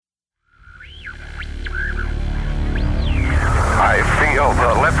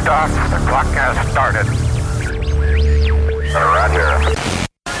Clock has started. Roger.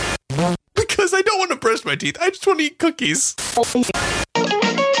 Because I don't want to brush my teeth. I just want to eat cookies.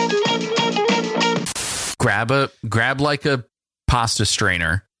 Grab like a pasta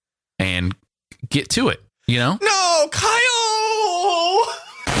strainer and get to it, you know? No, Kyle!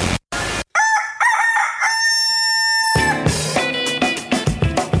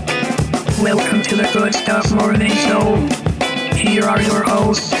 Welcome to the Good Stuff Morning Show. Here are your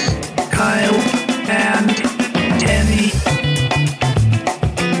hosts, Kyle and Kenny.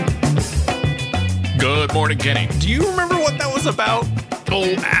 Good morning, Kenny. Do you remember what that was about?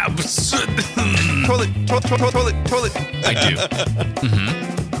 Oh, absolutely. Toilet. I do.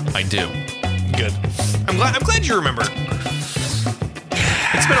 I do. Good. I'm glad you remember.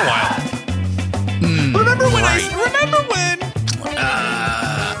 It's been a while.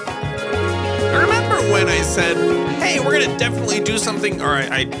 Remember when I said, "Hey, we're gonna definitely do something"? Or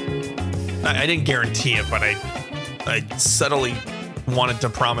I didn't guarantee it, but I subtly wanted to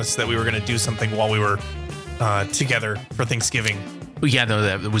promise that we were gonna do something while we were together for Thanksgiving. Yeah, no,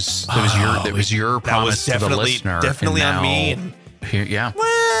 that was your promise to the listener. Definitely on me. And here, yeah.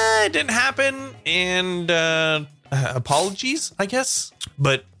 Well, it didn't happen, and apologies, I guess.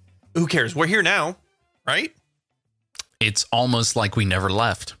 But who cares? We're here now, right? It's almost like we never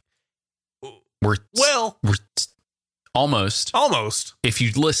left. We're almost. If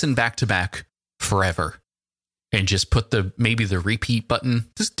you listen back to back forever and just put maybe the repeat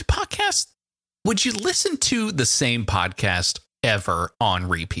button, this podcast, would you listen to the same podcast ever on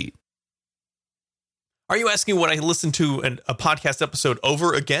repeat? Are you asking would I listen to a podcast episode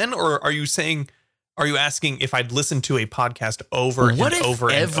over again, or are you asking if I'd listen to a podcast over and over and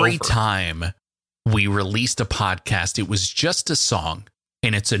over? Every time we released a podcast, it was just a song,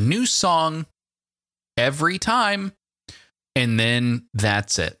 and it's a new song every time, and then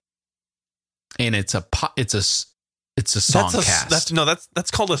that's it. And it's a song cast.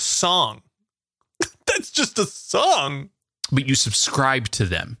 That's called a song. That's just a song. But you subscribe to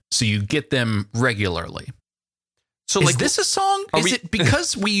them, so you get them regularly. So, is this a song? Is it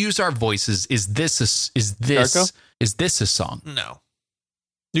because we use our voices? Is this a song? No,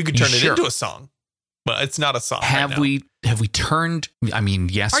 you could turn it into a song, but it's not a song. Have we turned? I mean,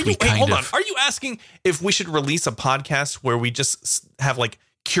 yes. Hold on. Are you asking if we should release a podcast where we just have like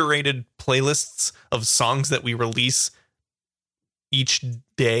curated playlists of songs that we release each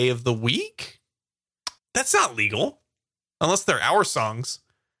day of the week? That's not legal. Unless they're our songs.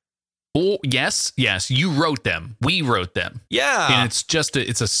 Oh, yes. You wrote them. We wrote them. Yeah. And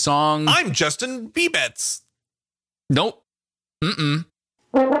it's a song. I'm Justin Biebets. Nope. Now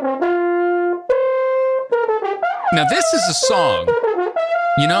this is a song,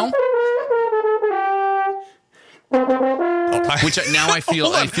 you know? Which now I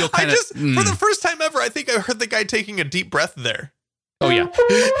feel kind of. For the first time ever, I think I heard the guy taking a deep breath there. Oh, yeah.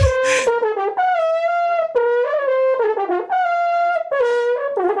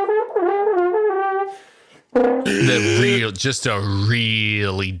 Just a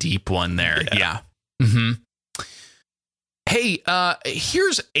really deep one there. Yeah. Hey,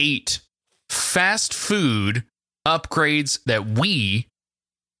 here's 8 fast food upgrades that we,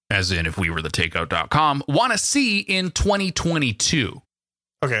 as in if we were the takeout.com, want to see in 2022.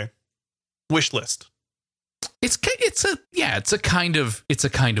 Okay. Wish list. It's a kind of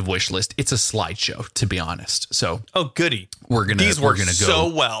wish list. It's a slideshow, to be honest. So, oh goody. We're going to go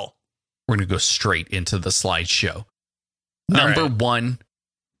so well. We're going to go straight into the slideshow. Number 1,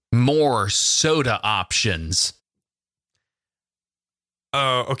 more soda options.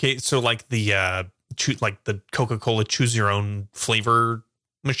 Okay, so like the Coca-Cola choose your own flavor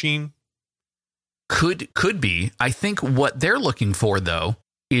machine? Could be. I think what they're looking for, though,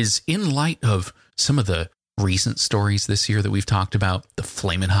 is in light of some of the recent stories this year that we've talked about, the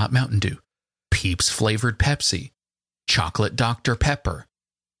Flamin' Hot Mountain Dew, Peeps flavored Pepsi, chocolate Dr. Pepper.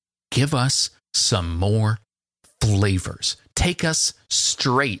 Give us some more flavors. Take us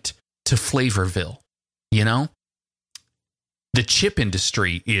straight to Flavorville. You know? The chip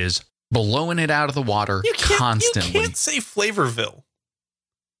industry is blowing it out of the water constantly. You can't say Flavorville.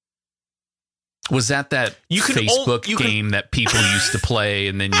 Was that Facebook game that people used to play,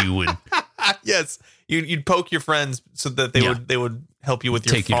 and then you would... Yes. You'd poke your friends so that they would help you with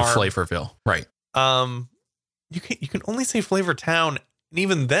your farm. Take you to Flavorville. Right. You can only say Flavor Town, and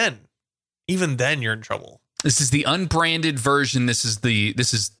even then you're in trouble. This is the unbranded version. This is the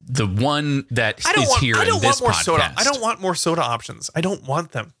one that is here in this podcast. Soda. I don't want more soda options. I don't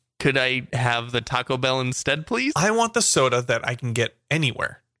want them. Could I have the Taco Bell instead, please? I want the soda that I can get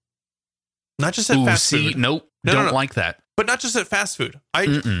anywhere. Not just at fast food. Nope. Don't like that. but not just at fast food.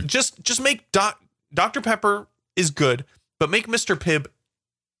 Just make Dr. Pepper is good, but make Mr. Pibb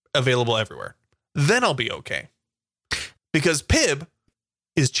available everywhere. Then I'll be okay. Because Pibb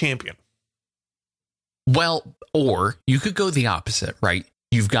is champion. Well, or you could go the opposite, right?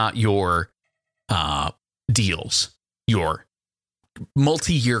 You've got your deals, your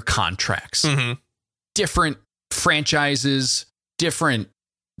multi-year contracts, different franchises, different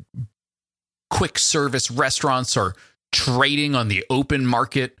quick service restaurants are trading on the open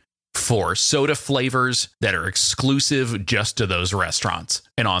market for soda flavors that are exclusive just to those restaurants.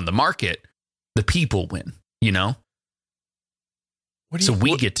 And on the market, the people win, you know? So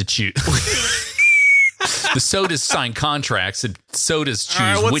we get to choose. The sodas sign contracts, and sodas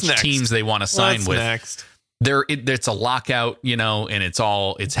choose which teams they want to sign with. Next? It's a lockout, you know, and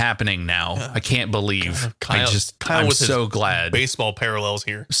it's happening now. I can't believe. Kyle I'm so glad. Baseball parallels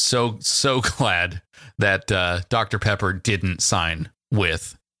here. So glad that Dr. Pepper didn't sign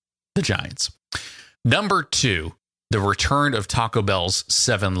with the Giants. Number 2, the return of Taco Bell's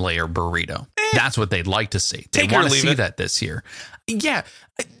 7-layer burrito. That's what they'd like to see. They want to see that this year. Yeah.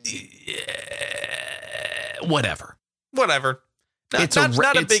 Whatever. It's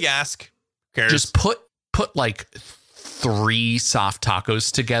not a big ask. Who cares? Just put like 3 soft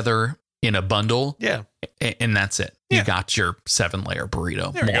tacos together in a bundle. Yeah. And that's it. Yeah. You got your 7-layer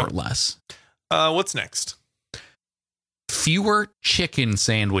burrito, more or less. What's next? Fewer chicken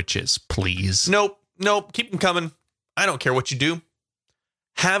sandwiches, please. Nope. Keep them coming. I don't care what you do.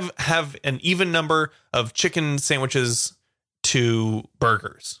 Have an even number of chicken sandwiches to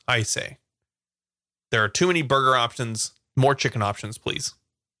burgers, I say. There are too many burger options. More chicken options, please.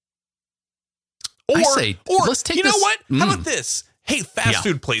 Or let's take you this. know what? How about this? Hey, fast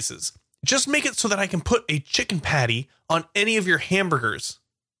food places. Just make it so that I can put a chicken patty on any of your hamburgers.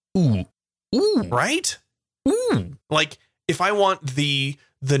 Ooh. Right? Ooh. Like if I want the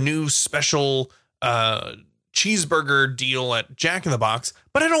new special cheeseburger deal at Jack in the Box,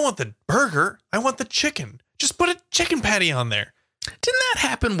 but I don't want the burger. I want the chicken. Just put a chicken patty on there. Didn't that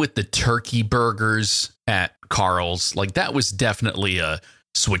happen with the turkey burgers at Carl's? Like that was definitely a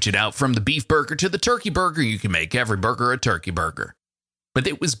switch it out from the beef burger to the turkey burger. You can make every burger a turkey burger. But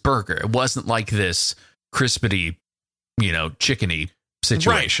it was burger. It wasn't like this crispity, chickeny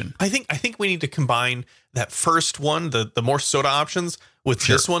situation. Right. I think we need to combine that first one, the more soda options, with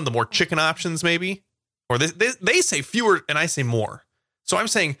this one, the more chicken options, maybe. Or they say fewer and I say more. So I'm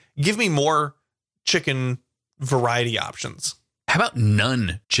saying give me more chicken variety options. How about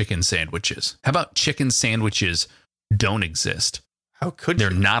none chicken sandwiches? How about chicken sandwiches don't exist? How could They're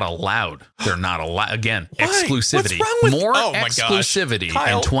not allowed. They're not allowed. Again, Why? exclusivity. What's wrong with more oh my exclusivity gosh.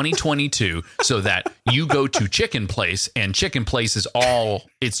 Kyle. in 2022 so that you go to Chicken Place and Chicken Place is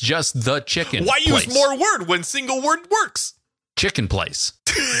it's just the chicken Why place. use more word when single word works? Chicken Place.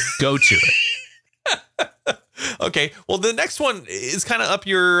 Go to it. Okay. Well, the next one is kind of up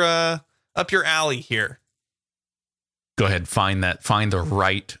your alley here. Go ahead. Find the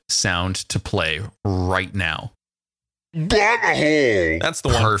right sound to play right now. That's the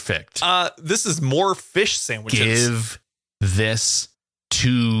one. Perfect. This is more fish sandwiches. Give this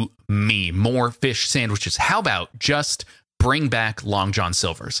to me. More fish sandwiches. How about just bring back Long John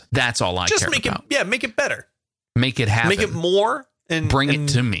Silver's? That's all I care about. Make it better. Make it happen. Make it more and bring it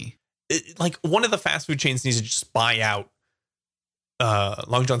to me. Like one of the fast food chains needs to just buy out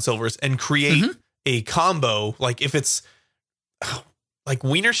Long John Silver's and create a combo. Like if it's like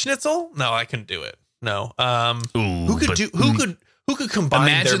Wiener Schnitzel, no, I couldn't do it. No. Who could combine?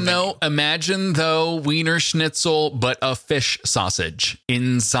 Imagine though Wiener Schnitzel, but a fish sausage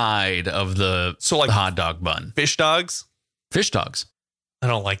inside of the hot dog bun. Fish dogs. I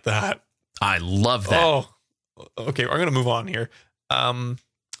don't like that. I love that. Oh, okay. We're gonna move on here.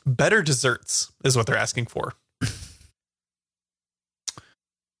 Better desserts is what they're asking for.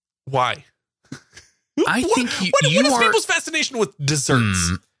 Why? I think what is people's fascination with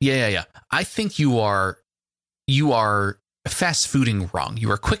desserts? Yeah. I think you are fast fooding wrong.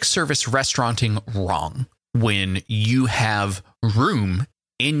 You are quick service restauranting wrong when you have room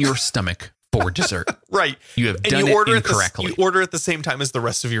in your stomach for dessert. Right. You have done it incorrectly. You order at the same time as the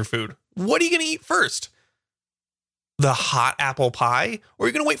rest of your food. What are you going to eat first? The hot apple pie? Or are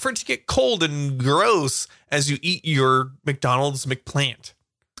you going to wait for it to get cold and gross as you eat your McDonald's McPlant?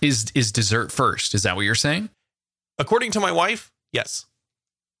 Is dessert first? Is that what you're saying? According to my wife, yes.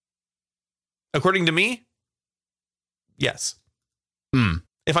 According to me, yes.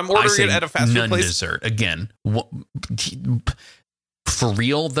 If I'm ordering it at a fast food place, dessert again. For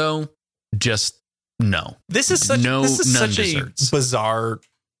real though, just no. This is such a bizarre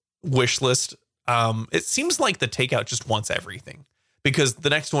wish list it seems like the takeout just wants everything, because the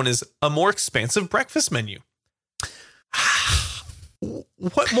next one is a more expansive breakfast menu.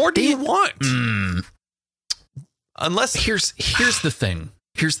 What more do you want? Unless here's the thing.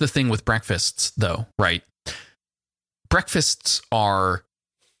 Here's the thing with breakfasts, though, right? Breakfasts are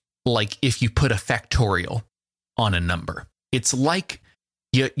like if you put a factorial on a number. It's like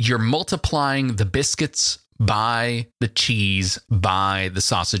you're multiplying the biscuits by the cheese, by the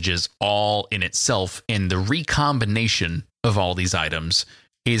sausages, all in itself. And the recombination of all these items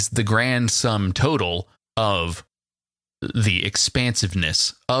is the grand sum total of the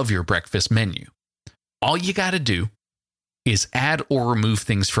expansiveness of your breakfast menu. All you got to do is add or remove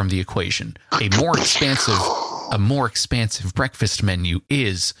things from the equation. A more expansive breakfast menu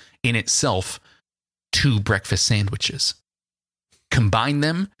is in itself 2 breakfast sandwiches. Combine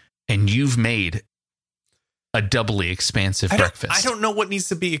them and you've made a doubly expansive breakfast. I don't know what needs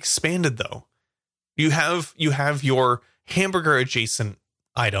to be expanded, though. You have your hamburger adjacent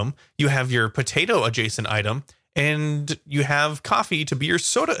item, you have your potato adjacent item, and you have coffee to be your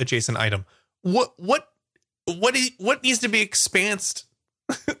soda adjacent item. What needs to be expanded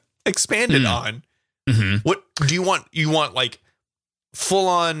on? Mm-hmm. What do you want? You want like full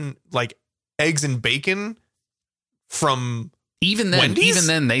on like eggs and bacon from even then Wendy's?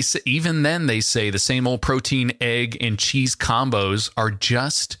 even then they say the same old protein, egg, and cheese combos are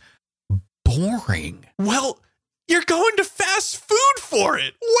just boring. Well, you're going to fast food for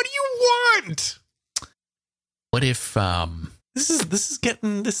it. What do you want? What if this is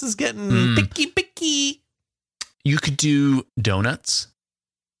getting picky. You could do donuts,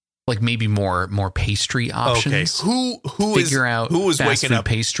 like maybe more pastry options. Okay, who is waking up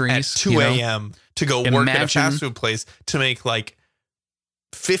pastries at 2 a.m. to go work at a fast food place to make like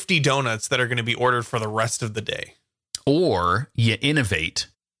 50 donuts that are going to be ordered for the rest of the day? Or you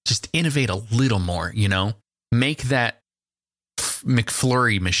just innovate a little more, make that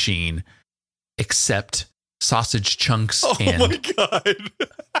McFlurry machine accept sausage chunks and my God.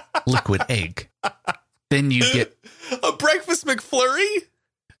 liquid egg. Then you get a breakfast McFlurry?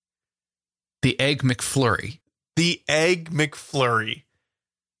 The Egg McFlurry. The Egg McFlurry.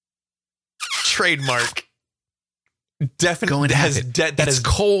 Trademark. Definitely. Go and have it. That is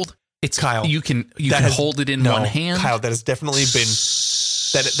cold. It's Kyle. You can hold it in one hand. Kyle, that has definitely been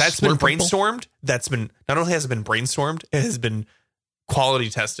that's been brainstormed. That's been not only has it been brainstormed, it has been quality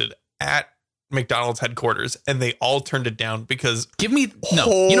tested at McDonald's headquarters, and they all turned it down because you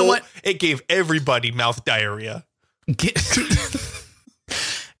know what? It gave everybody mouth diarrhea.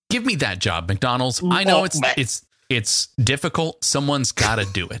 Give me that job, McDonald's. I know it's difficult. Someone's got to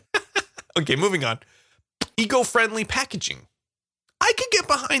do it. Okay, moving on. Eco-friendly packaging. I could get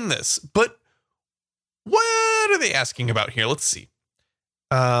behind this, but what are they asking about here? Let's see.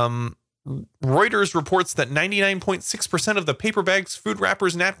 Reuters reports that 99.6% of the paper bags, food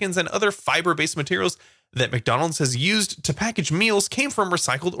wrappers, napkins, and other fiber-based materials that McDonald's has used to package meals came from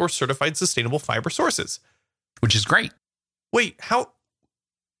recycled or certified sustainable fiber sources. Which is great. Wait, how?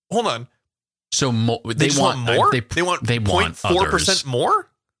 Hold on. So they want more? They want 0.4% more?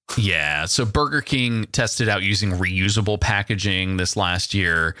 Yeah. So Burger King tested out using reusable packaging this last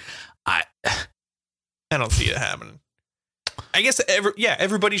year. I don't see it happening. I guess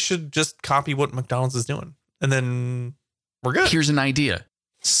everybody should just copy what McDonald's is doing, and then we're good. Here's an idea: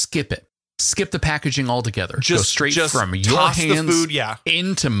 skip it. Skip the packaging altogether. Go straight just from your hands the food,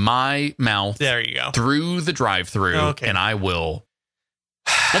 into my mouth. There you go. Through the drive-through, and I'll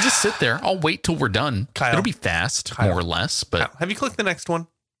just sit there. I'll wait till we're done. Kyle, it'll be fast, more or less. But Kyle, have you clicked the next one?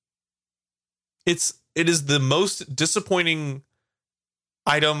 It is the most disappointing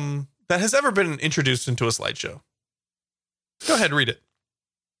item that has ever been introduced into a slideshow. Go ahead, read it.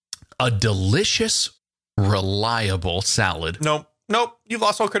 A delicious, reliable salad. Nope. You've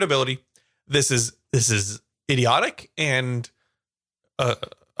lost all credibility. This is idiotic and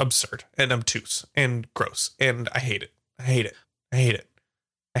absurd and obtuse and gross, and I hate it.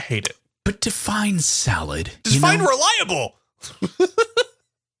 But define salad. Define reliable.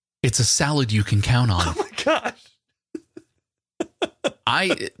 It's a salad you can count on. Oh my gosh.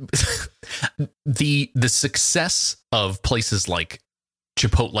 The success of places like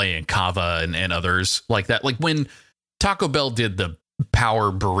Chipotle and Cava and others like that, like when Taco Bell did the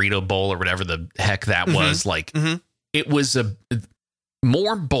Power Burrito Bowl or whatever the heck that was, it was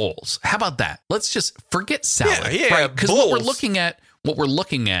more bowls. How about that? Let's just forget salad, right? Because what we're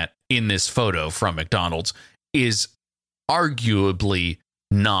looking at in this photo from McDonald's is arguably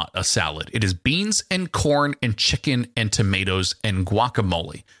not a salad. It is beans and corn and chicken and tomatoes and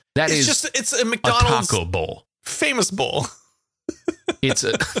guacamole. It's a McDonald's taco bowl. Famous bowl.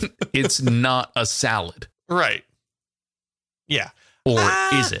 It's not a salad. Right. Yeah. Or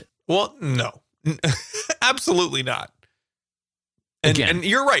is it? Well, no. Absolutely not. And, Again, and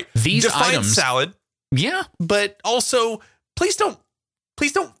you're right. These Define items, salad, yeah. but also please don't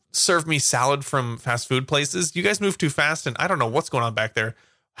serve me salad from fast food places. You guys move too fast, and I don't know what's going on back there.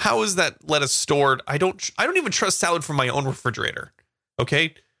 How is that lettuce stored? I don't even trust salad from my own refrigerator.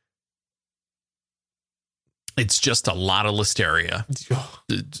 Okay. It's just a lot of listeria,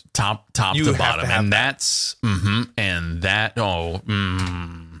 top You to have bottom, to have and that. that's and that.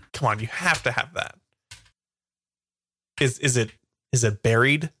 Come on, you have to have that. Is it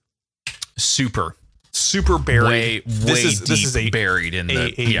buried? super Buried. way This deep is a buried in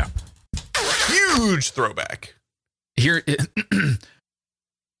the a huge throwback. here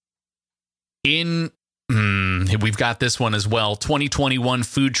we've got this one as well. 2021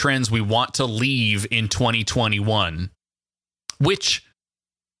 food trends we want to leave in 2021, which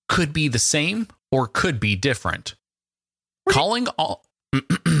could be the same or could be different. Calling all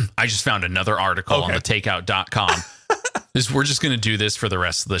I just found another article on the takeout.com. We're just going to do this for the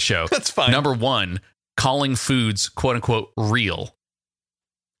rest of the show. That's fine. Number 1, calling foods quote unquote real.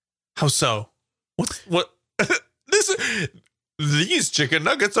 How so? What these chicken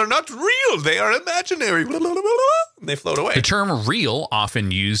nuggets are not real. They are imaginary. Blah, blah, blah, blah. They float away. The term real,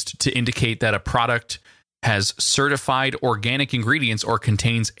 often used to indicate that a product has certified organic ingredients or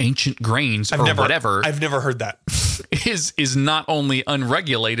contains ancient grains whatever, I've never heard that. is not only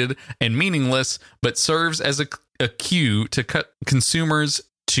unregulated and meaningless, but serves as a cue to consumers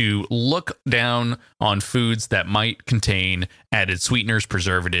to look down on foods that might contain added sweeteners,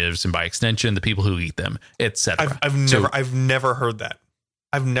 preservatives, and by extension, the people who eat them, etc. I've never heard that.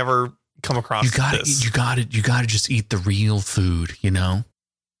 I've never come across this. You got to just eat the real food, you know?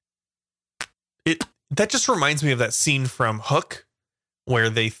 That just reminds me of that scene from Hook where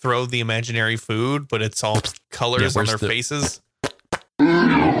they throw the imaginary food, but it's all colors on their faces.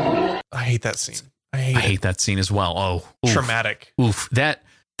 I hate that scene. I hate that scene as well. Oh, oof. Traumatic. Oof. That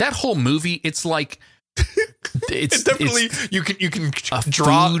whole movie, it's like it's definitely you can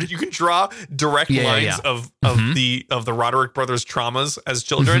draw direct lines of the Roderick brothers traumas as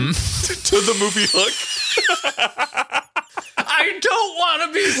children to the movie Hook. I don't want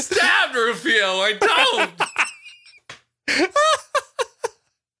to be stabbed, Rufio. I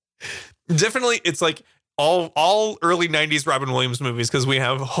don't. Definitely, it's like all early 90s Robin Williams movies, because we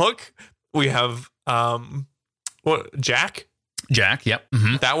have Hook, we have Jack, yep.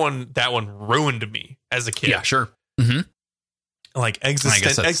 Mm-hmm. That one ruined me as a kid. Yeah, sure. Mm-hmm. Like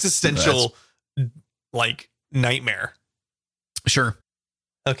existential like nightmare. Sure.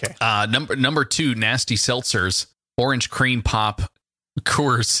 Okay. Number 2, nasty seltzers, orange cream pop,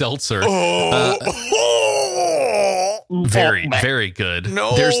 Coors seltzer. Very good.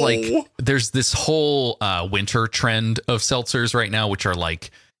 No. There's this whole winter trend of seltzers right now, which are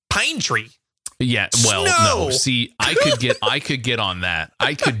like Pine Tree. Yeah, well, Snow. no. See, I could get on that.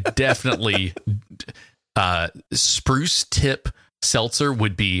 I could definitely spruce tip seltzer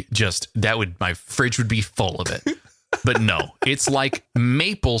would be my fridge would be full of it. But no, it's like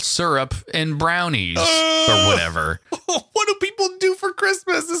maple syrup and brownies or whatever. What do people do for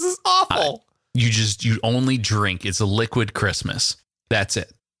Christmas? This is awful. You only drink. It's a liquid Christmas. That's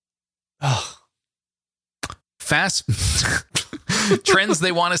it. Fast trends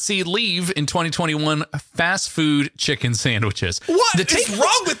they want to see leave in 2021: fast food chicken sandwiches. What is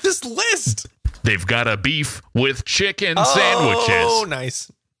wrong with this list? They've got a beef with chicken sandwiches. Oh,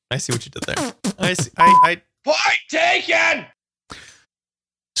 nice. I see what you did there. I see. Point taken.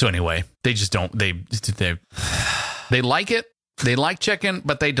 So anyway, they just don't. They like it. They like chicken,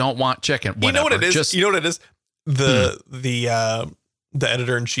 but they don't want chicken. Whatever. You know what it is? You know what it is? The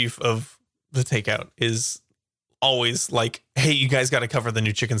editor in chief of the Takeout is always like, "Hey, you guys got to cover the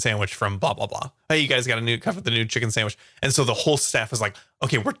new chicken sandwich from blah blah blah. Hey, you guys got to cover the new chicken sandwich." And so the whole staff is like,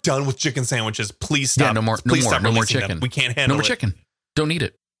 "Okay, we're done with chicken sandwiches. Please stop. Yeah, no more chicken. Them. We can't handle no more chicken. Don't need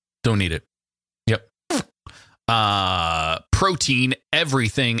it. Yep. Protein,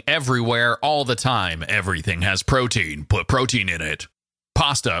 everything, everywhere, all the time. Everything has protein. Put protein in it.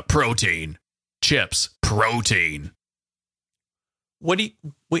 Pasta, protein. Chips, protein. What do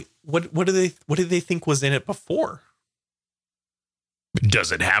they think was in it before?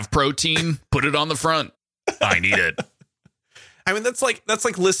 Does it have protein? Put it on the front. I need it. I mean, that's like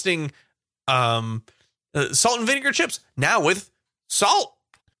listing salt and vinegar chips now with salt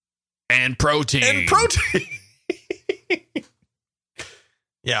and protein.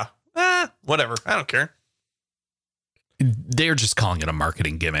 Yeah. Whatever. I don't care. They're just calling it a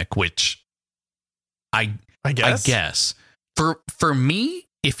marketing gimmick, which I guess. For me,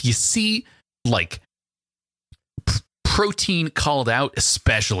 if you see like protein called out,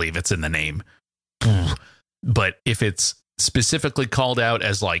 especially if it's in the name, but if it's specifically called out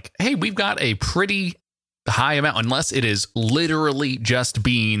as like, hey, we've got a pretty high amount, unless it is literally just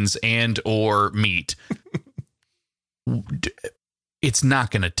beans and or meat, it's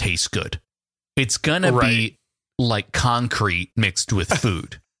not going to taste good. It's going to be like concrete mixed with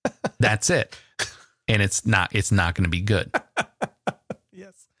food. That's it. And it's not going to be good.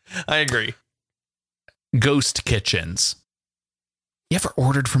 Yes, I agree. Ghost kitchens. You ever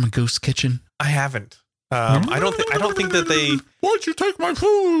ordered from a ghost kitchen? I haven't. I don't think that they. Why'd you take my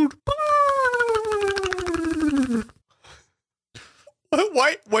food?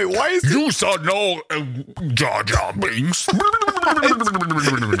 Why? Wait, why is you said no, Jar Jar Binks?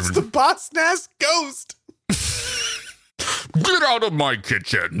 it's the Boss Nass ghost. Get out of my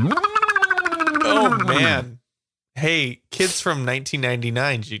kitchen. Oh man. Hey, kids from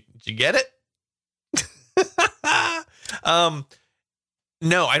 1999, did you get it?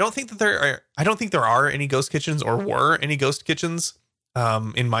 No, I don't think that there are any ghost kitchens or were any ghost kitchens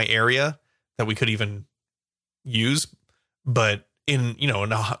in my area that we could even use, but in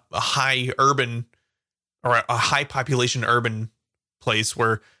a high urban or a high population urban place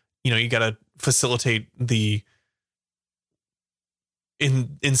where you got to facilitate the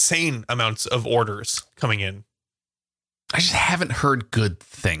insane amounts of orders coming in. I just haven't heard good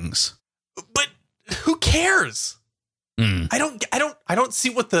things. But who cares? I don't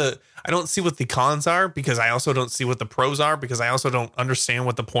see what the cons are, because I also don't see what the pros are, because I also don't understand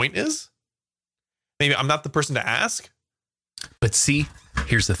what the point is. Maybe I'm not the person to ask. But see,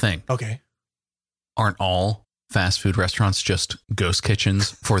 here's the thing. Okay. Aren't all fast food restaurants just ghost kitchens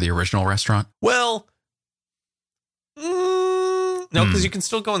for the original restaurant? Well, no, because you can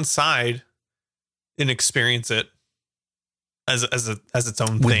still go inside and experience it as its own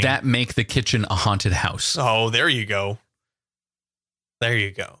thing. Would that make the kitchen a haunted house? Oh, there you go. There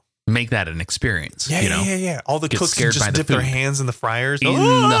you go. Make that an experience. Yeah, yeah. All the cooks can just dip their hands in the fryers. In the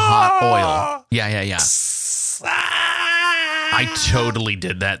hot oil. Yeah. I totally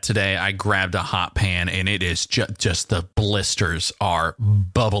did that today. I grabbed a hot pan and it is just the blisters are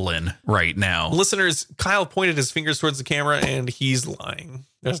bubbling right now. Listeners, Kyle pointed his fingers towards the camera and he's lying.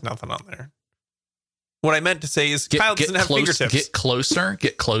 There's nothing on there. What I meant to say is Kyle doesn't have fingertips. Get closer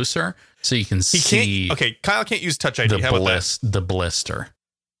so you can see. Okay, Kyle can't use Touch ID. How about that? The blister.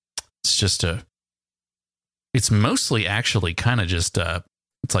 It's just it's mostly actually kind of just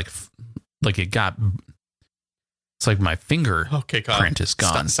it's like it's like my finger print is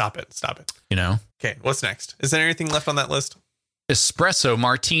gone. Stop it. You know? Okay, what's next? Is there anything left on that list? Espresso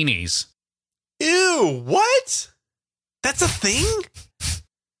martinis. Ew, what? That's a thing?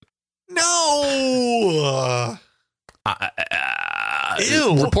 No.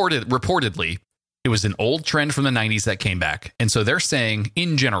 Ew. Reportedly, it was an old trend from the 90s that came back. And so they're saying,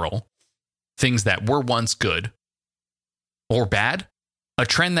 in general, things that were once good or bad, a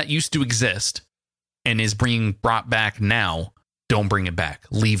trend that used to exist and is being brought back now, don't bring it back.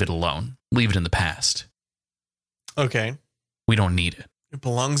 Leave it alone. Leave it in the past. Okay. We don't need it. It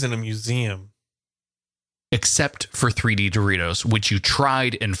belongs in a museum. Except for 3D Doritos, which you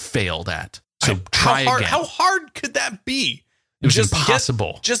tried and failed at. So try again. How hard could that be? It was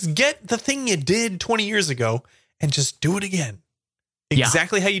impossible. Just get the thing you did 20 years ago and just do it again.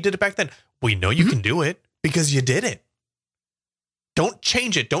 Exactly how you did it back then. We know you can do it because you did it. Don't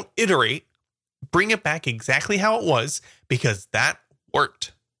change it. Don't iterate. Bring it back exactly how it was, because that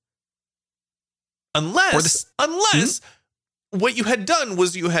worked. Unless what you had done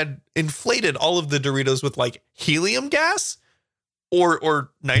was you had inflated all of the Doritos with like helium gas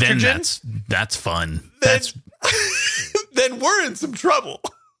or nitrogen. Then that's fun. Then we're in some trouble.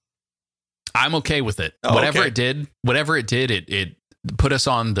 I'm okay with it. Oh, whatever it did, it put us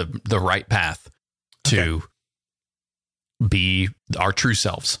on the right path to be our true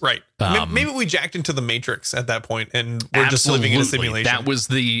selves. Right. Maybe we jacked into the Matrix at that point and we're just living in a simulation. That was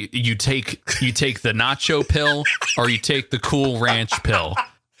you take the nacho pill or you take the Cool Ranch pill.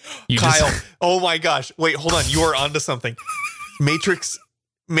 Kyle, oh my gosh. Wait, hold on. You are onto something. Matrix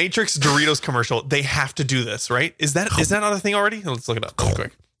Doritos commercial. They have to do this, right? Is that not a thing already? Let's look it up real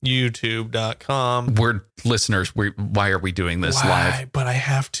quick. YouTube.com. We're listeners. Why are we doing this live? But I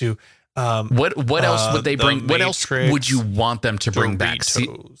have to. What else would they bring? What else would you want them to bring back?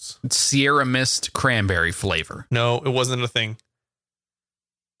 Sierra Mist cranberry flavor. No, it wasn't a thing.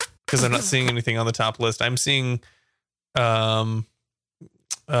 Because I'm not seeing anything on the top list. I'm seeing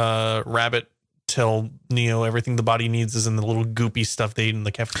rabbit tail Neo. Everything the body needs is in the little goopy stuff they eat in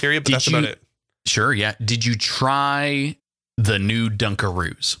the cafeteria, but that's about it. Sure, yeah. Did you try the new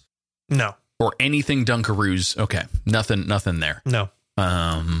Dunkaroos No. or anything Dunkaroos. Okay. Nothing there. No.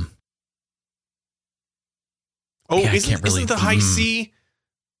 Yeah, Isn't the high C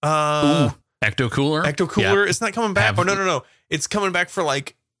Ecto Cooler? Ecto Cooler? Yeah. It's not coming back. No. It's coming back for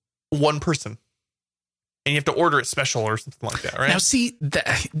like one person. And you have to order it special or something like that, right? Now, see,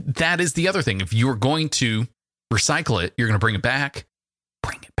 that is the other thing. If you're going to recycle it, you're going to bring it back.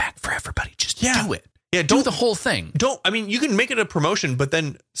 Bring it back for everybody. Just do it. Yeah, do the whole thing. You can make it a promotion, but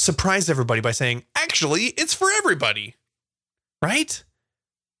then surprise everybody by saying, actually, it's for everybody. Right?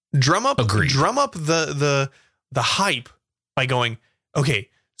 Drum up the hype by going, okay,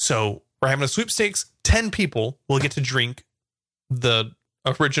 so we're having a sweepstakes. 10 people will get to drink the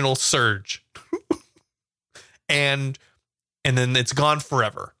original Surge. and then it's gone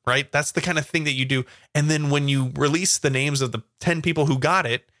forever, right? That's the kind of thing that you do. And then when you release the names of the 10 people who got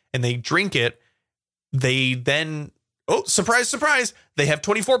it and they drink it, they then, surprise, surprise, they have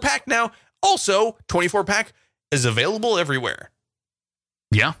 24 pack now. Also, 24 pack is available everywhere.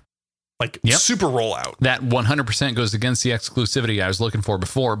 Yeah. Super rollout. That 100% goes against the exclusivity I was looking for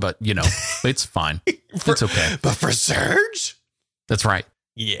before, but it's fine. It's okay. But for Surge? That's right.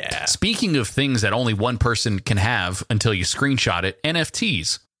 Yeah. Speaking of things that only one person can have until you screenshot it,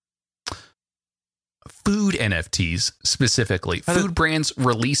 NFTs. Food NFTs specifically. Food brands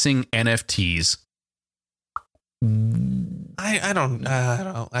releasing NFTs. I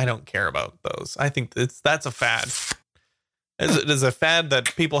don't care about those. I think that's a fad. It is a fad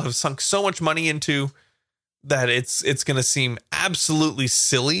that people have sunk so much money into that it's going to seem absolutely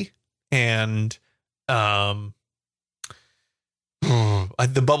silly, and the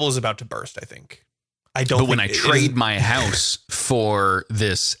bubble is about to burst, I think. But when I trade my house for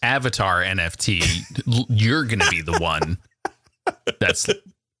this Avatar NFT, you're going to be the one that's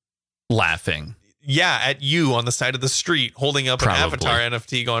laughing. Yeah, at you on the side of the street holding up an Avatar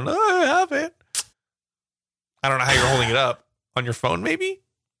NFT going, I have it. I don't know how you're holding it up. On your phone, maybe?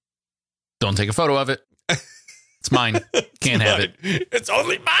 Don't take a photo of it. It's mine. Can't have it. It's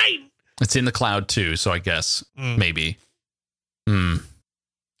only mine. It's in the cloud too, so I guess maybe. Do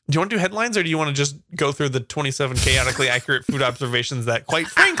you want to do headlines, or do you want to just go through the 27 chaotically accurate food observations that, quite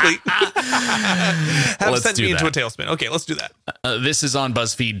frankly, have sent me into a tailspin? Okay, let's do that. This is on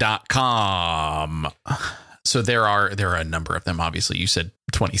BuzzFeed.com. So there are a number of them. Obviously, you said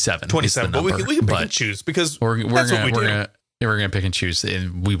 27. 27, but we can pick and choose because that's what we do. We're going to pick and choose,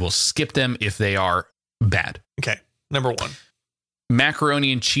 and we will skip them if they are bad. Okay. Number 1.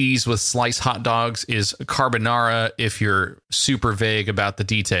 Macaroni and cheese with sliced hot dogs is carbonara if you're super vague about the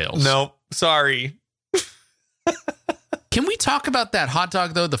details. No, sorry. Can we talk about that hot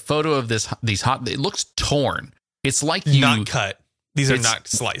dog, though? The photo of it looks torn. It's like not cut. These are not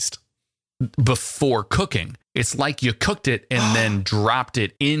sliced. Before cooking. It's like you cooked it and then dropped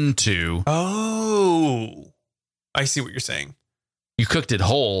it into... Oh... I see what you're saying. You cooked it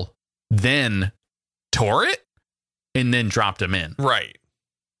whole, then tore it, and then dropped them in. Right.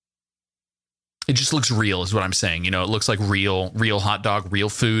 It just looks real, is what I'm saying. It looks like real hot dog, real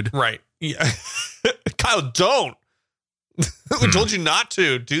food. Right. Yeah. Kyle, don't. We told you not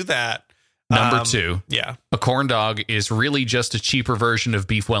to do that. Number 2. Yeah. A corn dog is really just a cheaper version of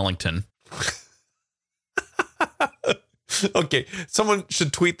beef Wellington. Okay, someone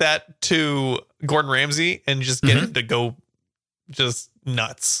should tweet that to Gordon Ramsay and just get him to go just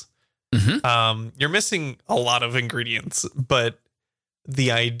nuts. You're missing a lot of ingredients, but the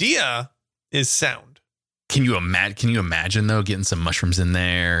idea is sound. Can you imagine though, getting some mushrooms in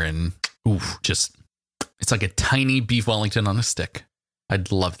there and it's like a tiny beef Wellington on a stick.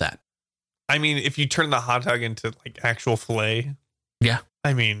 I'd love that. I mean, if you turn the hot dog into like actual filet. Yeah.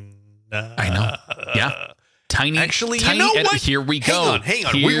 I mean, I know. Yeah. Tiny. Actually, tiny, you know what? Here we go. Hang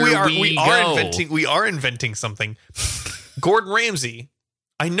on. We are inventing something. Gordon Ramsay,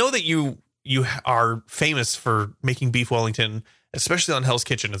 I know that you are famous for making beef Wellington, especially on Hell's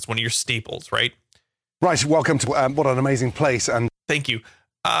Kitchen. It's one of your staples, right? Right. Welcome to what an amazing place. And thank you.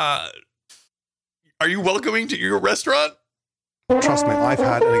 Are you welcoming to your restaurant? Trust me, I've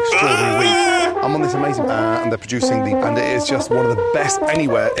had an extraordinary week. I'm on this amazing, and they're producing and it is just one of the best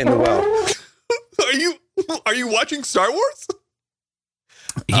anywhere in the world. Are you watching Star Wars?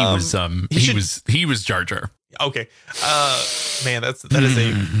 He was Jar Jar. Okay. Man,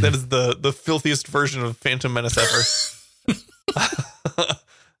 that is the filthiest version of Phantom Menace ever.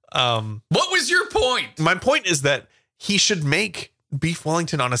 What was your point? My point is that he should make beef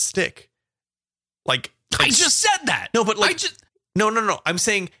Wellington on a stick. Like I just said that. No, but like No. I'm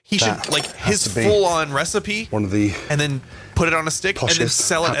saying he should his full on recipe one of the and then put it on a stick and then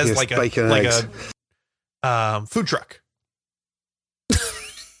sell it as like a food truck.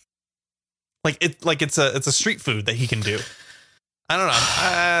 Like it's a street food that he can do. I don't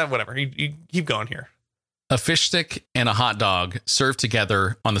know. Whatever. You keep going here. A fish stick and a hot dog served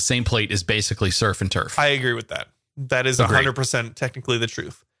together on the same plate is basically surf and turf. I agree with that. That is 100% technically the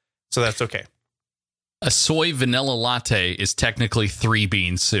truth. So that's okay. A soy vanilla latte is technically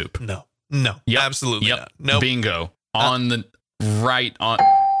 3-bean soup. No, Yep. absolutely Yep. not. Nope. Bingo. Right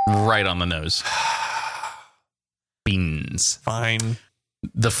on the nose. Beans. Fine.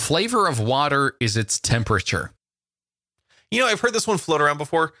 The flavor of water is its temperature. I've heard this one float around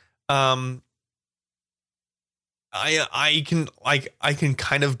before. I can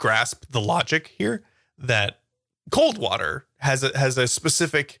kind of grasp the logic here that cold water has a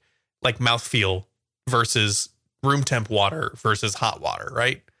specific like mouthfeel versus room temp water versus hot water,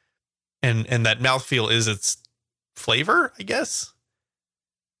 right? And that mouthfeel is its flavor, I guess.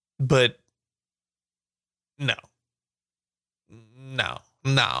 But no.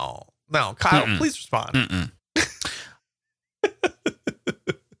 Kyle, please respond.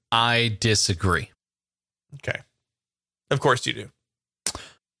 I disagree. Okay. Of course you do.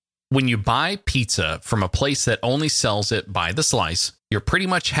 When you buy pizza from a place that only sells it by the slice, you're pretty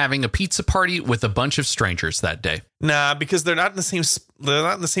much having a pizza party with a bunch of strangers that day. Nah, because they're not in the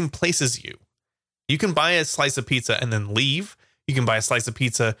same place as you. You can buy a slice of pizza and then leave. You can buy a slice of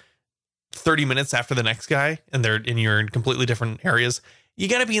pizza 30 minutes after the next guy and you're in completely different areas. You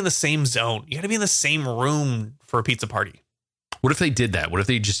got to be in the same zone. You got to be in the same room for a pizza party. What if they did that? What if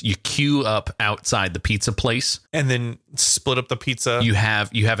you queue up outside the pizza place and then split up the pizza? You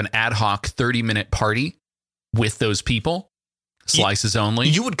have an ad hoc 30-minute party with those people, slices only.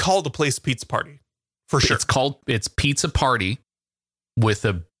 You would call the place Pizza Party for sure. It's Pizza Party with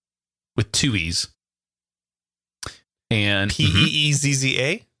 2 E's and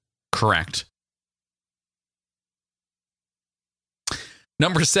Peezza. Correct.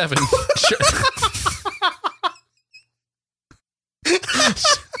 Number 7.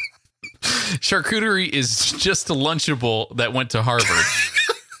 Charcuterie is just a Lunchable that went to Harvard.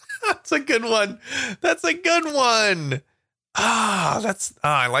 That's a good one.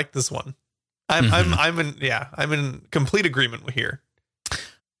 I like this one. I'm in complete agreement with here.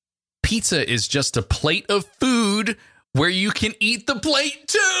 Pizza is just a plate of food where you can eat the plate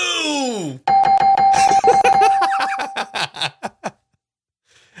too.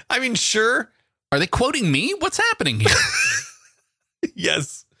 I mean, sure. Are they quoting me? What's happening here?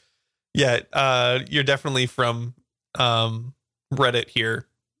 Yes. Yeah. You're definitely from Reddit here.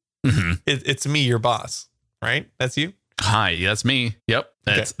 Mm-hmm. It's me, your boss, right? That's you. Hi, that's me. Yep.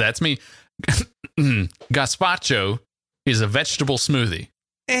 That's me. Gazpacho is a vegetable smoothie.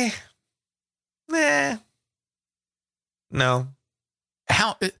 No.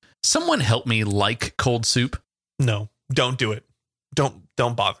 Someone help me like cold soup. No, don't do it. Don't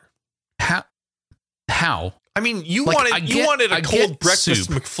bother. How? I mean, you wanted a cold breakfast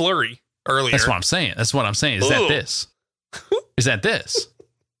soup. McFlurry earlier. That's what I'm saying. Is that this? Is that this?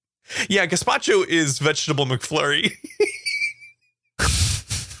 Yeah, gazpacho is vegetable McFlurry.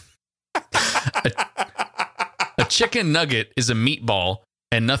 A chicken nugget is a meatball,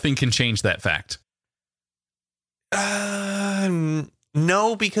 and nothing can change that fact.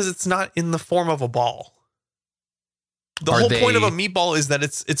 No, because it's not in the form of a ball. The whole point of a meatball is that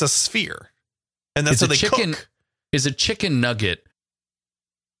it's a sphere, and that's how they cook. Is a chicken nugget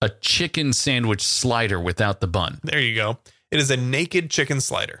a chicken sandwich slider without the bun? There you go. It is a naked chicken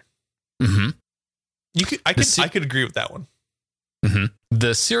slider. Mm-hmm. I could agree with that one. Mm-hmm.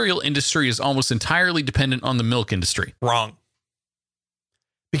 The cereal industry is almost entirely dependent on the milk industry. Wrong.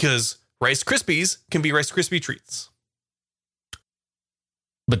 Because Rice Krispies can be Rice Krispie treats.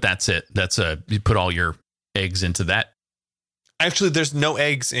 But that's it. You put all your eggs into that. Actually, there's no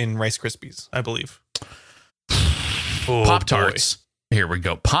eggs in Rice Krispies, I believe. Pop-Tarts. Here we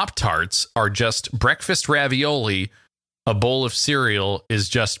go. Pop-Tarts are just breakfast ravioli. A bowl of cereal is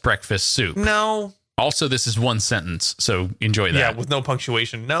just breakfast soup. No. Also, this is one sentence, so enjoy that. Yeah, with no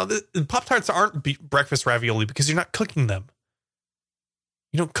punctuation. No, the Pop-Tarts aren't breakfast ravioli because you're not cooking them.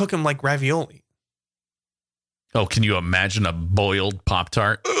 You don't cook them like ravioli. Oh, can you imagine a boiled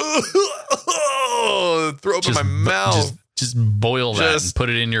Pop-Tart? Throw up in my mouth. Just boil that and put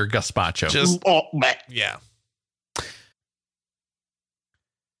it in your gazpacho. Yeah.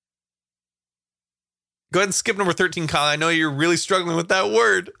 Go ahead and skip number 13, Kyle. I know you're really struggling with that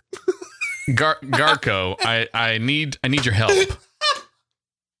word. Garco, I need your help.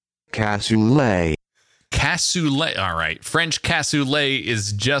 Cassoulet. Cassoulet. All right. French cassoulet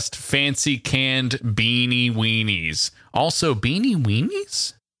is just fancy canned beanie weenies. Also, beanie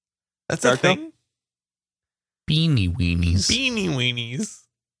weenies? That's a thing? Beanie weenies. Beanie weenies.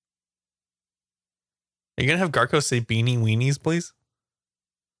 Are you going to have Garco say beanie weenies, please?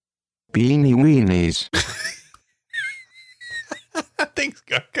 Beanie weenies. Thanks,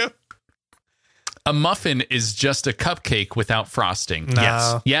 Garco. A muffin is just a cupcake without frosting. No.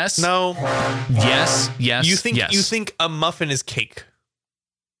 Yes. Yes. No. Yes. Yes. You think yes. you think a muffin is cake?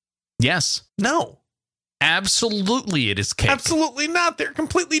 Yes. No. Absolutely, it is cake. Absolutely not. They're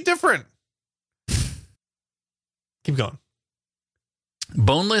completely different. Keep going.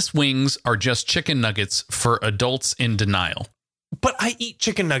 Boneless wings are just chicken nuggets for adults in denial. But I eat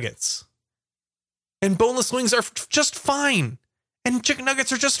chicken nuggets. And boneless wings are just fine. And chicken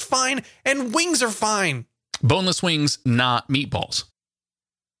nuggets are just fine. And wings are fine. Boneless wings, not meatballs.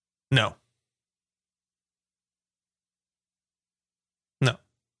 No. No.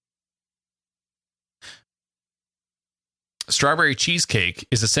 Strawberry cheesecake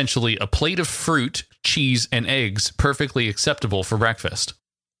is essentially a plate of fruit, cheese, and eggs, perfectly acceptable for breakfast.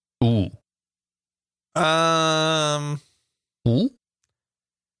 Ooh. Ooh?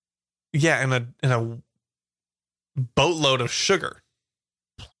 Yeah, and a boatload of sugar.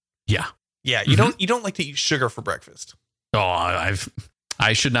 Yeah. Yeah, you don't like to eat sugar for breakfast. Oh,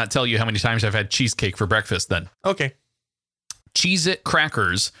 I should not tell you how many times I've had cheesecake for breakfast then. Okay. Cheez-It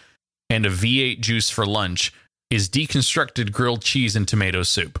crackers and a V8 juice for lunch is deconstructed grilled cheese and tomato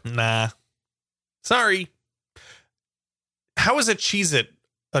soup. Nah. Sorry. How is a Cheez-It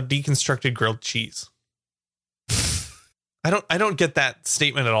a deconstructed grilled cheese? I don't get that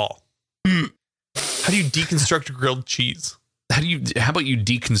statement at all. How do you deconstruct grilled cheese? How about you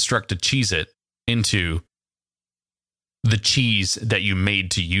deconstruct a Cheez-It into the cheese that you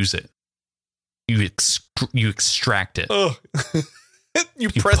made to use it? You extract it. Oh. You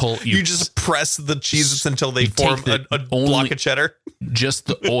just press the cheeses until they form a block of cheddar. Just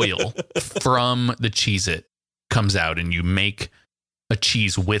the oil from the Cheez-It comes out, and you make a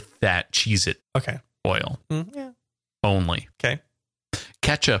cheese with that Cheez-It oil. Yeah. Only. Okay.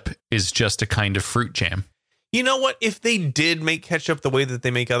 Ketchup is just a kind of fruit jam. You know what? If they did make ketchup the way that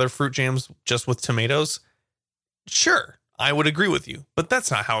they make other fruit jams, just with tomatoes, sure, I would agree with you. But that's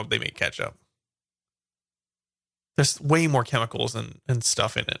not how they make ketchup. There's way more chemicals and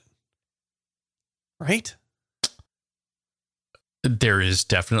stuff in it. Right? There is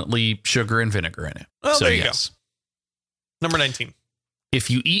definitely sugar and vinegar in it. Well, so there you go. Number 19.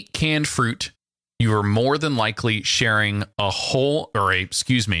 If you eat canned fruit, you are more than likely sharing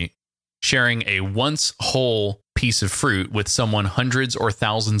sharing a once whole piece of fruit with someone hundreds or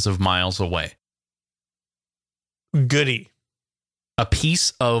thousands of miles away. Goody. A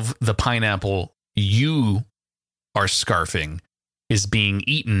piece of the pineapple you are scarfing is being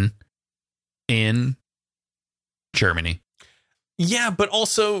eaten in Germany. Yeah, but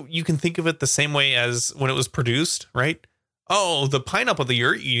also you can think of it the same way as when it was produced, right? Oh, the pineapple that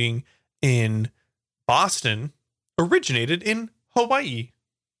you're eating in Boston originated in Hawaii.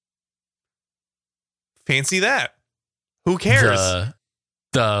 Fancy that. Who cares?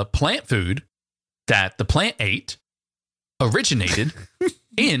 The plant food that the plant ate originated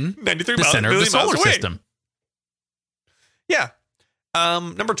in 93 the center of the solar away. system. Yeah.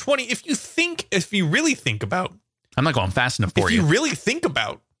 Number 20, if you really think about, I'm not going fast enough for if you really think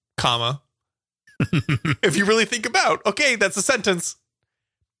about, if you really think about, okay, that's a sentence.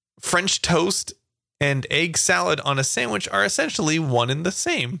 French toast and egg salad on a sandwich are essentially one and the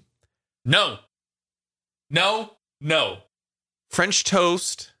same. No. French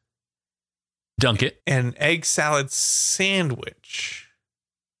toast. Dunk it. And egg salad sandwich.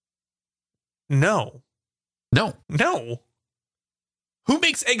 No. Who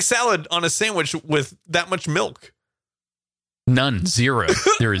makes egg salad on a sandwich with that much milk? None. Zero.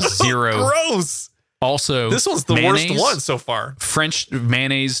 There is zero. Gross. Also, this one's the worst one so far.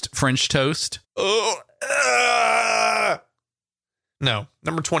 Mayonnaised French toast. No.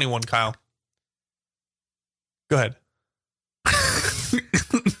 Number 21, Kyle. Go ahead.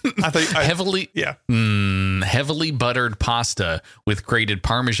 Heavily buttered pasta with grated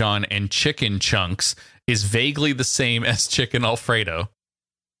Parmesan and chicken chunks is vaguely the same as chicken Alfredo.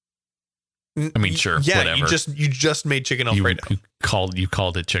 I mean, sure, whatever. You just made chicken Alfredo. You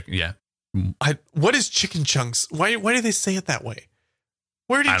called it chicken. Yeah. What is chicken chunks? Why do they say it that way?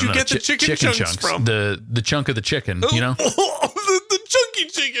 Where did you get the chicken chunks from? The chunk of the chicken, you know? the chunky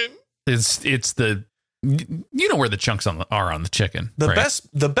chicken. It's the, you know where the chunks are on the chicken. The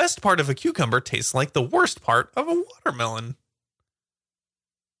right? best part of a cucumber tastes like the worst part of a watermelon.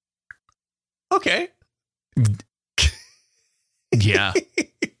 Okay. Yeah.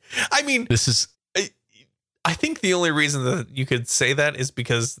 I mean, I think the only reason that you could say that is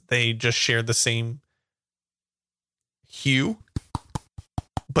because they just share the same hue.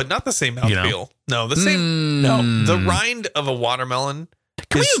 but not the same mouthfeel. You know? No, the same. No, the rind of a watermelon.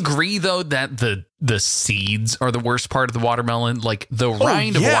 Can we agree though that the seeds are the worst part of the watermelon? Like the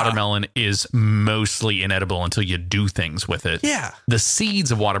rind of watermelon is mostly inedible until you do things with it. Yeah. The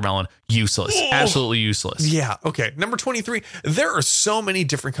seeds of watermelon, useless. Absolutely useless. Yeah. Okay. Number 23. There are so many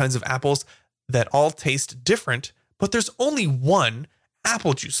different kinds of apples that all taste different, but there's only one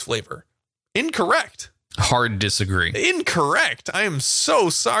apple juice flavor. Incorrect. Hard disagree. Incorrect. I am so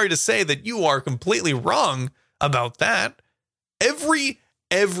sorry to say that you are completely wrong about that. Every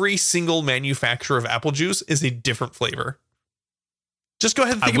single manufacturer of apple juice is a different flavor. Just go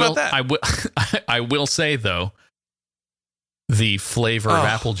ahead and think about that. I will say though, the flavor of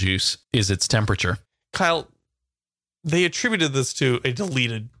apple juice is its temperature. Kyle, they attributed this to a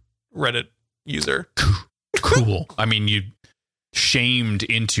deleted Reddit user. Cool. I mean, you shamed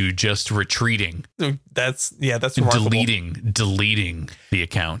into just retreating. That's remarkable. Deleting the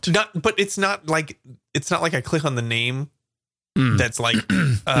account. But it's not like I click on the name. That's like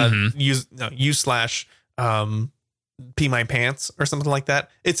pee my pants or something like that.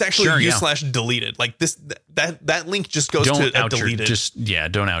 It's actually /deleted. Like this, that link just goes to a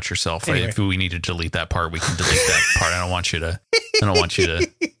deleted. Don't out yourself. Anyway. If we need to delete that part, we can delete that part. I don't want you to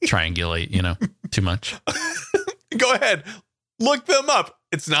triangulate, too much. Go ahead. Look them up.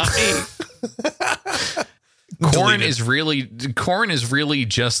 It's not me. Corn is really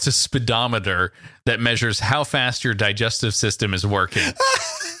just a speedometer that measures how fast your digestive system is working.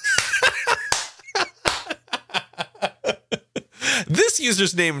 This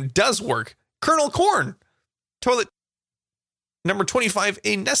user's name does work. Colonel Corn. Toilet. Number 25,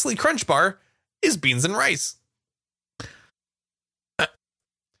 a Nestle Crunch bar is beans and rice.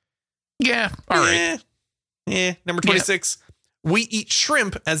 Yeah. All right. Yeah. Number 26, we eat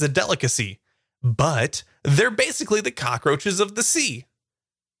shrimp as a delicacy, but they're basically the cockroaches of the sea.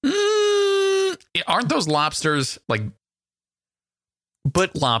 Aren't those lobsters like?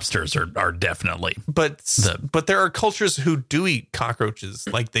 But lobsters are definitely. But there are cultures who do eat cockroaches.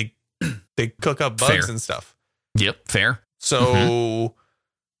 Like they cook up bugs and stuff. Yep, fair. So,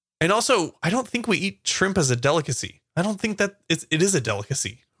 and also, I don't think we eat shrimp as a delicacy. I don't think that it is a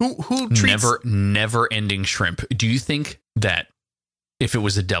delicacy. Who treats never ending shrimp? Do you think that if it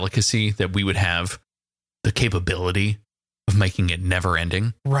was a delicacy that we would have the capability of making it never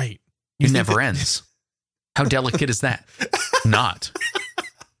ending? Right. It never ends. How delicate is that? Not.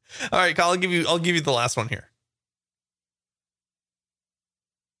 All right, Kyle, I'll give you the last one here.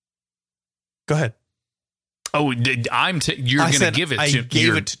 Go ahead. Oh, you're going to give it to I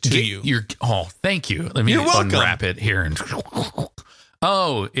gave it to you. Thank you. Let me unwrap it here.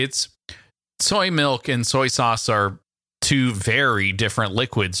 It's soy milk and soy sauce are two very different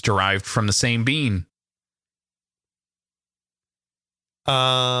liquids derived from the same bean.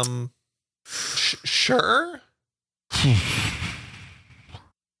 Sure.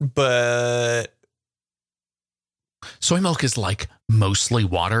 But soy milk is like mostly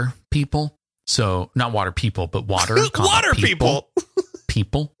water people. So not water people, but water. Water people.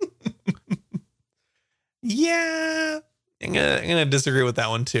 People. Yeah. I'm gonna disagree with that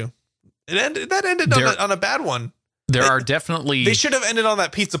one too. That ended on a bad one. There are definitely. They should have ended on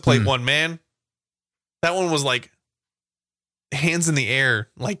that pizza plate one, man. That one was like hands in the air,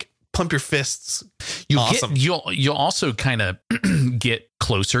 like pump your fists. You'll also kind of get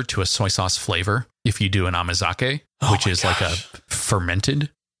closer to a soy sauce flavor if you do an amazake, which is like a fermented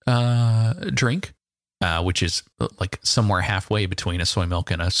drink, which is like somewhere halfway between a soy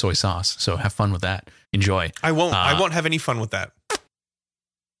milk and a soy sauce. So have fun with that. Enjoy. I won't have any fun with that.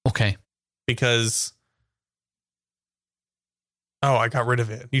 Okay. Because I got rid of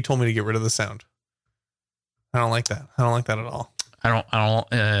it. You told me to get rid of the sound. I don't like that. I don't like that at all. I don't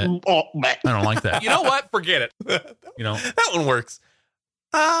like that. You know what? Forget it. That one works.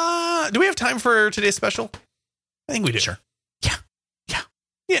 Do we have time for today's special? I think we do. Sure.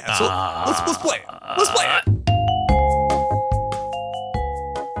 Yeah. So let's play it. Let's play it.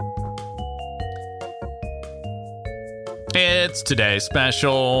 It's today's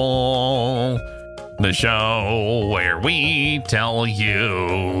special, the show where we tell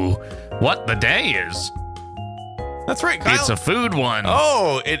you what the day is. That's right, Kyle. It's a food one.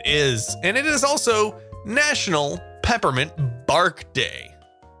 Oh, it is. And it is also National Peppermint Bark Day.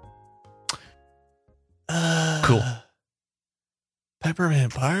 Cool.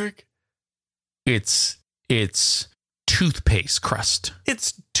 Peppermint bark? It's toothpaste crust.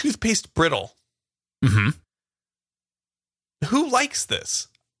 It's toothpaste brittle. Mm-hmm. Who likes this?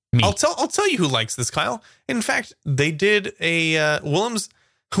 Me. I'll tell you who likes this, Kyle. In fact, they did a Williams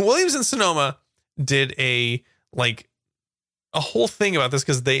and Sonoma did a like a whole thing about this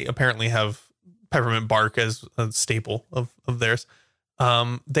because they apparently have peppermint bark as a staple of theirs.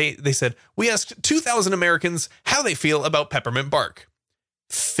 They said, we asked 2,000 Americans how they feel about peppermint bark.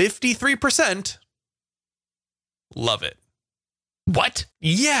 53% love it. What?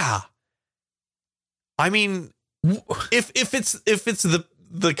 Yeah. I mean, if it's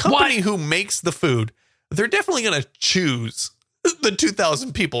the company who makes the food, they're definitely going to choose the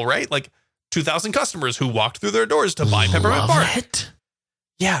 2,000 people, right? Like 2,000 customers who walked through their doors to buy peppermint bark. It?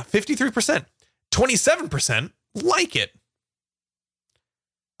 Yeah, 53%. 27% like it.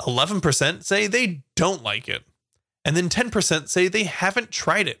 11% say they don't like it. And then 10% say they haven't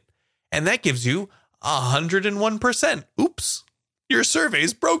tried it. And that gives you 101%. Oops. Your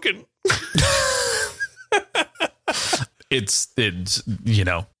survey's broken. It's you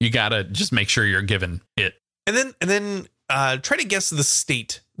know, you gotta just make sure you're given it. And then try to guess the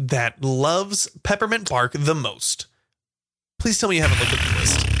state that loves peppermint bark the most. Please tell me you haven't looked at the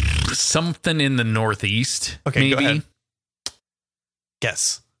list. Something in the Northeast. Okay, maybe. go ahead.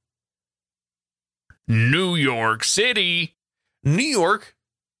 Guess. New York City. New York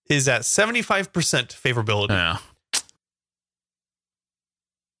is at 75% favorability. Yeah.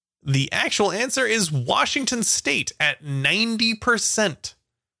 The actual answer is Washington State at 90%.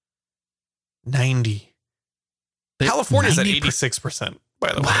 90. California's at 86%,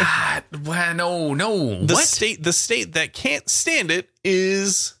 by the way. What? No. The What? state that can't stand it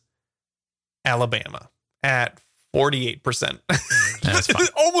is Alabama at 48%. That's fine.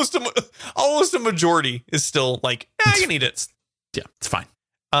 almost a majority is still like, I can eat it. Yeah, it's fine.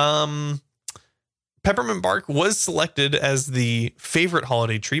 Peppermint bark was selected as the favorite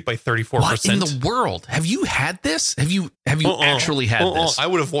holiday treat by 34%. What in the world? Have you had this? Have you actually had this? I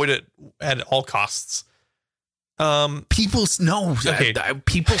would avoid it at all costs. People seem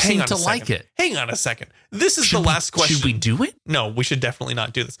to like it. Hang on a second. This is the last question. Should we do it? No, we should definitely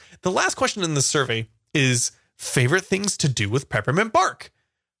not do this. The last question in the survey is favorite things to do with peppermint bark.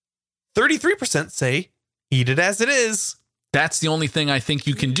 33% say eat it as it is. That's the only thing I think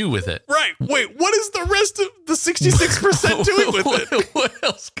you can do with it. Right. Wait, what is the rest of the 66% doing with it? What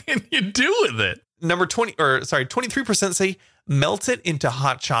else can you do with it? 23% say melt it into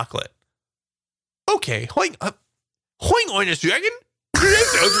hot chocolate. Okay, hang on a second. That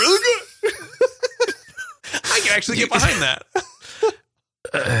sounds really good. I can actually get behind that.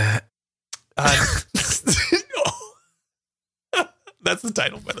 That's the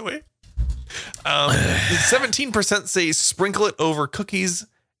title, by the way. 17% say sprinkle it over cookies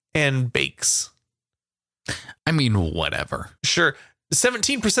and bakes. I mean, whatever. Sure.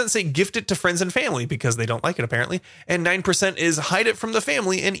 17% say gift it to friends and family because they don't like it, apparently. And 9% is hide it from the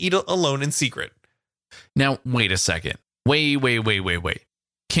family and eat it alone in secret. Now, wait a second. Wait.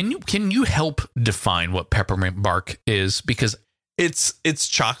 Can you help define what peppermint bark is? Because it's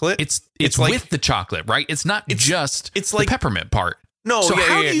chocolate. It's like, with the chocolate, right? It's not just it's like the peppermint part. No, so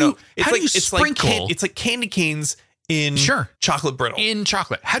how do you sprinkle? It's like candy canes in chocolate brittle. In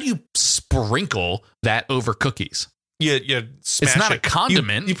chocolate. How do you sprinkle that over cookies? You smash it's not it. A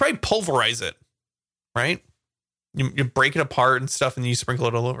condiment. You probably pulverize it, right? You break it apart and stuff, and you sprinkle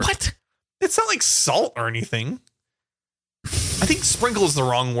it all over. What? It's not like salt or anything. I think sprinkle is the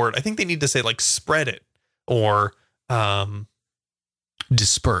wrong word. I think they need to say like spread it or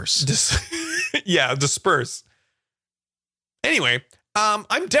disperse. Disperse. Anyway,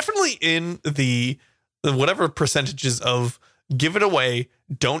 I'm definitely in the whatever percentages of give it away,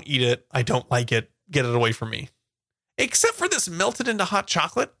 don't eat it, I don't like it, get it away from me. Except for this melted into hot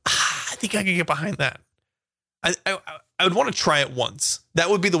chocolate. I think I can get behind that. I would want to try it once. That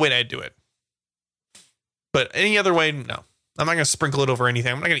would be the way I'd do it. But any other way, no. I'm not going to sprinkle it over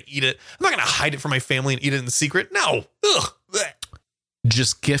anything. I'm not going to eat it. I'm not going to hide it from my family and eat it in secret. No. Ugh.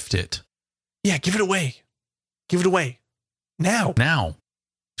 Just gift it. Yeah, give it away. Give it away. Now.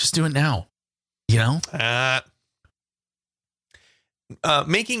 Just do it now. You know?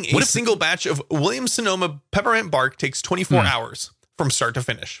 Making a single batch of Williams-Sonoma peppermint bark takes 24 hours from start to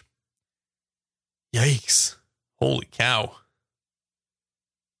finish. Yikes. Holy cow.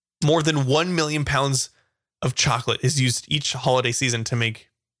 More than 1 million pounds of chocolate is used each holiday season to make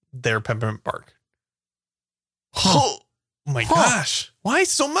their peppermint bark. Oh my gosh. Why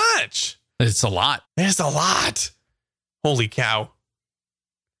so much? It's a lot. It's a lot. Holy cow.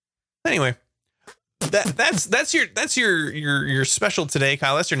 Anyway, that's your special today,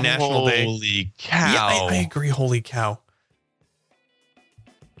 Kyle. That's your national day. Holy cow. Yeah, I agree. Holy cow.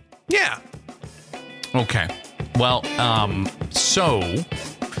 Yeah. Okay. Well, so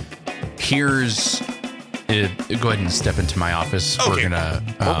here's go ahead and step into my office. Okay. We're gonna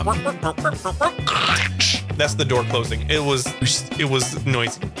That That's the door closing. It was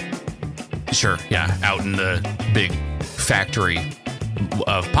noisy. Sure, yeah, out in the big factory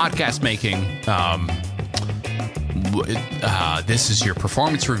of podcast making. This is your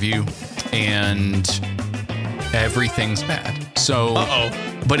performance review, and everything's bad. So,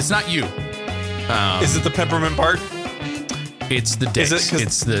 but it's not you. Is it the peppermint bark? It's the days. Is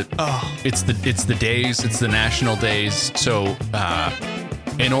it? It's the days. It's the national days. So,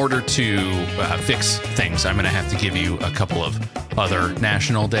 in order to fix things, I'm going to have to give you a couple of other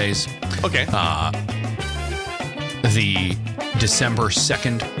national days. Okay. The December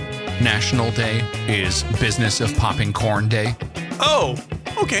 2nd National Day is Business of Popping Corn Day. Oh,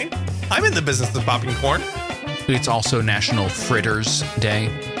 okay. I'm in the business of popping corn. It's also National Fritters Day.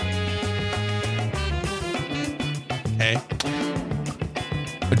 Okay.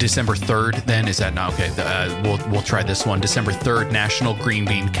 December 3rd, then, is that not okay? We'll try this one. December 3rd, National Green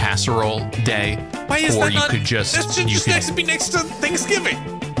Bean Casserole Day. Why is or that you not? could just That should just be next to Thanksgiving.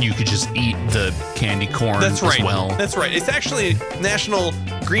 You could just eat the candy corn That's right. as well. That's right. It's actually National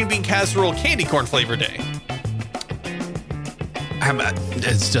Green Bean Casserole Candy Corn Flavor Day.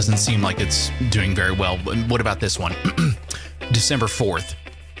 It doesn't seem like it's doing very well. What about this one? December 4th,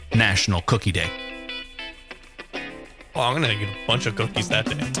 National Cookie Day. Oh, I'm gonna get a bunch of cookies that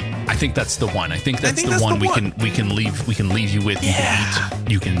day. I think that's the one. I think that's the one we can leave you with. Yeah.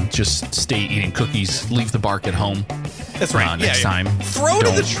 You can just stay eating cookies. Leave the bark at home. That's right. Next time. Throw it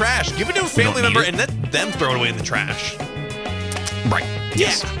in the trash. Give it to a family member and let them throw it away in the trash. Right.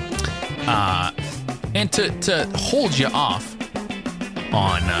 Yes. And to hold you off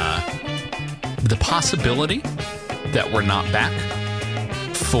on the possibility that we're not back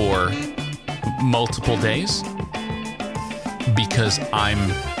for multiple days because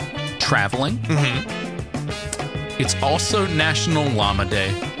I'm traveling. Mm-hmm. It's also National Llama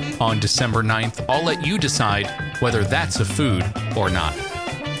Day on December 9th. I'll let you decide whether that's a food or not.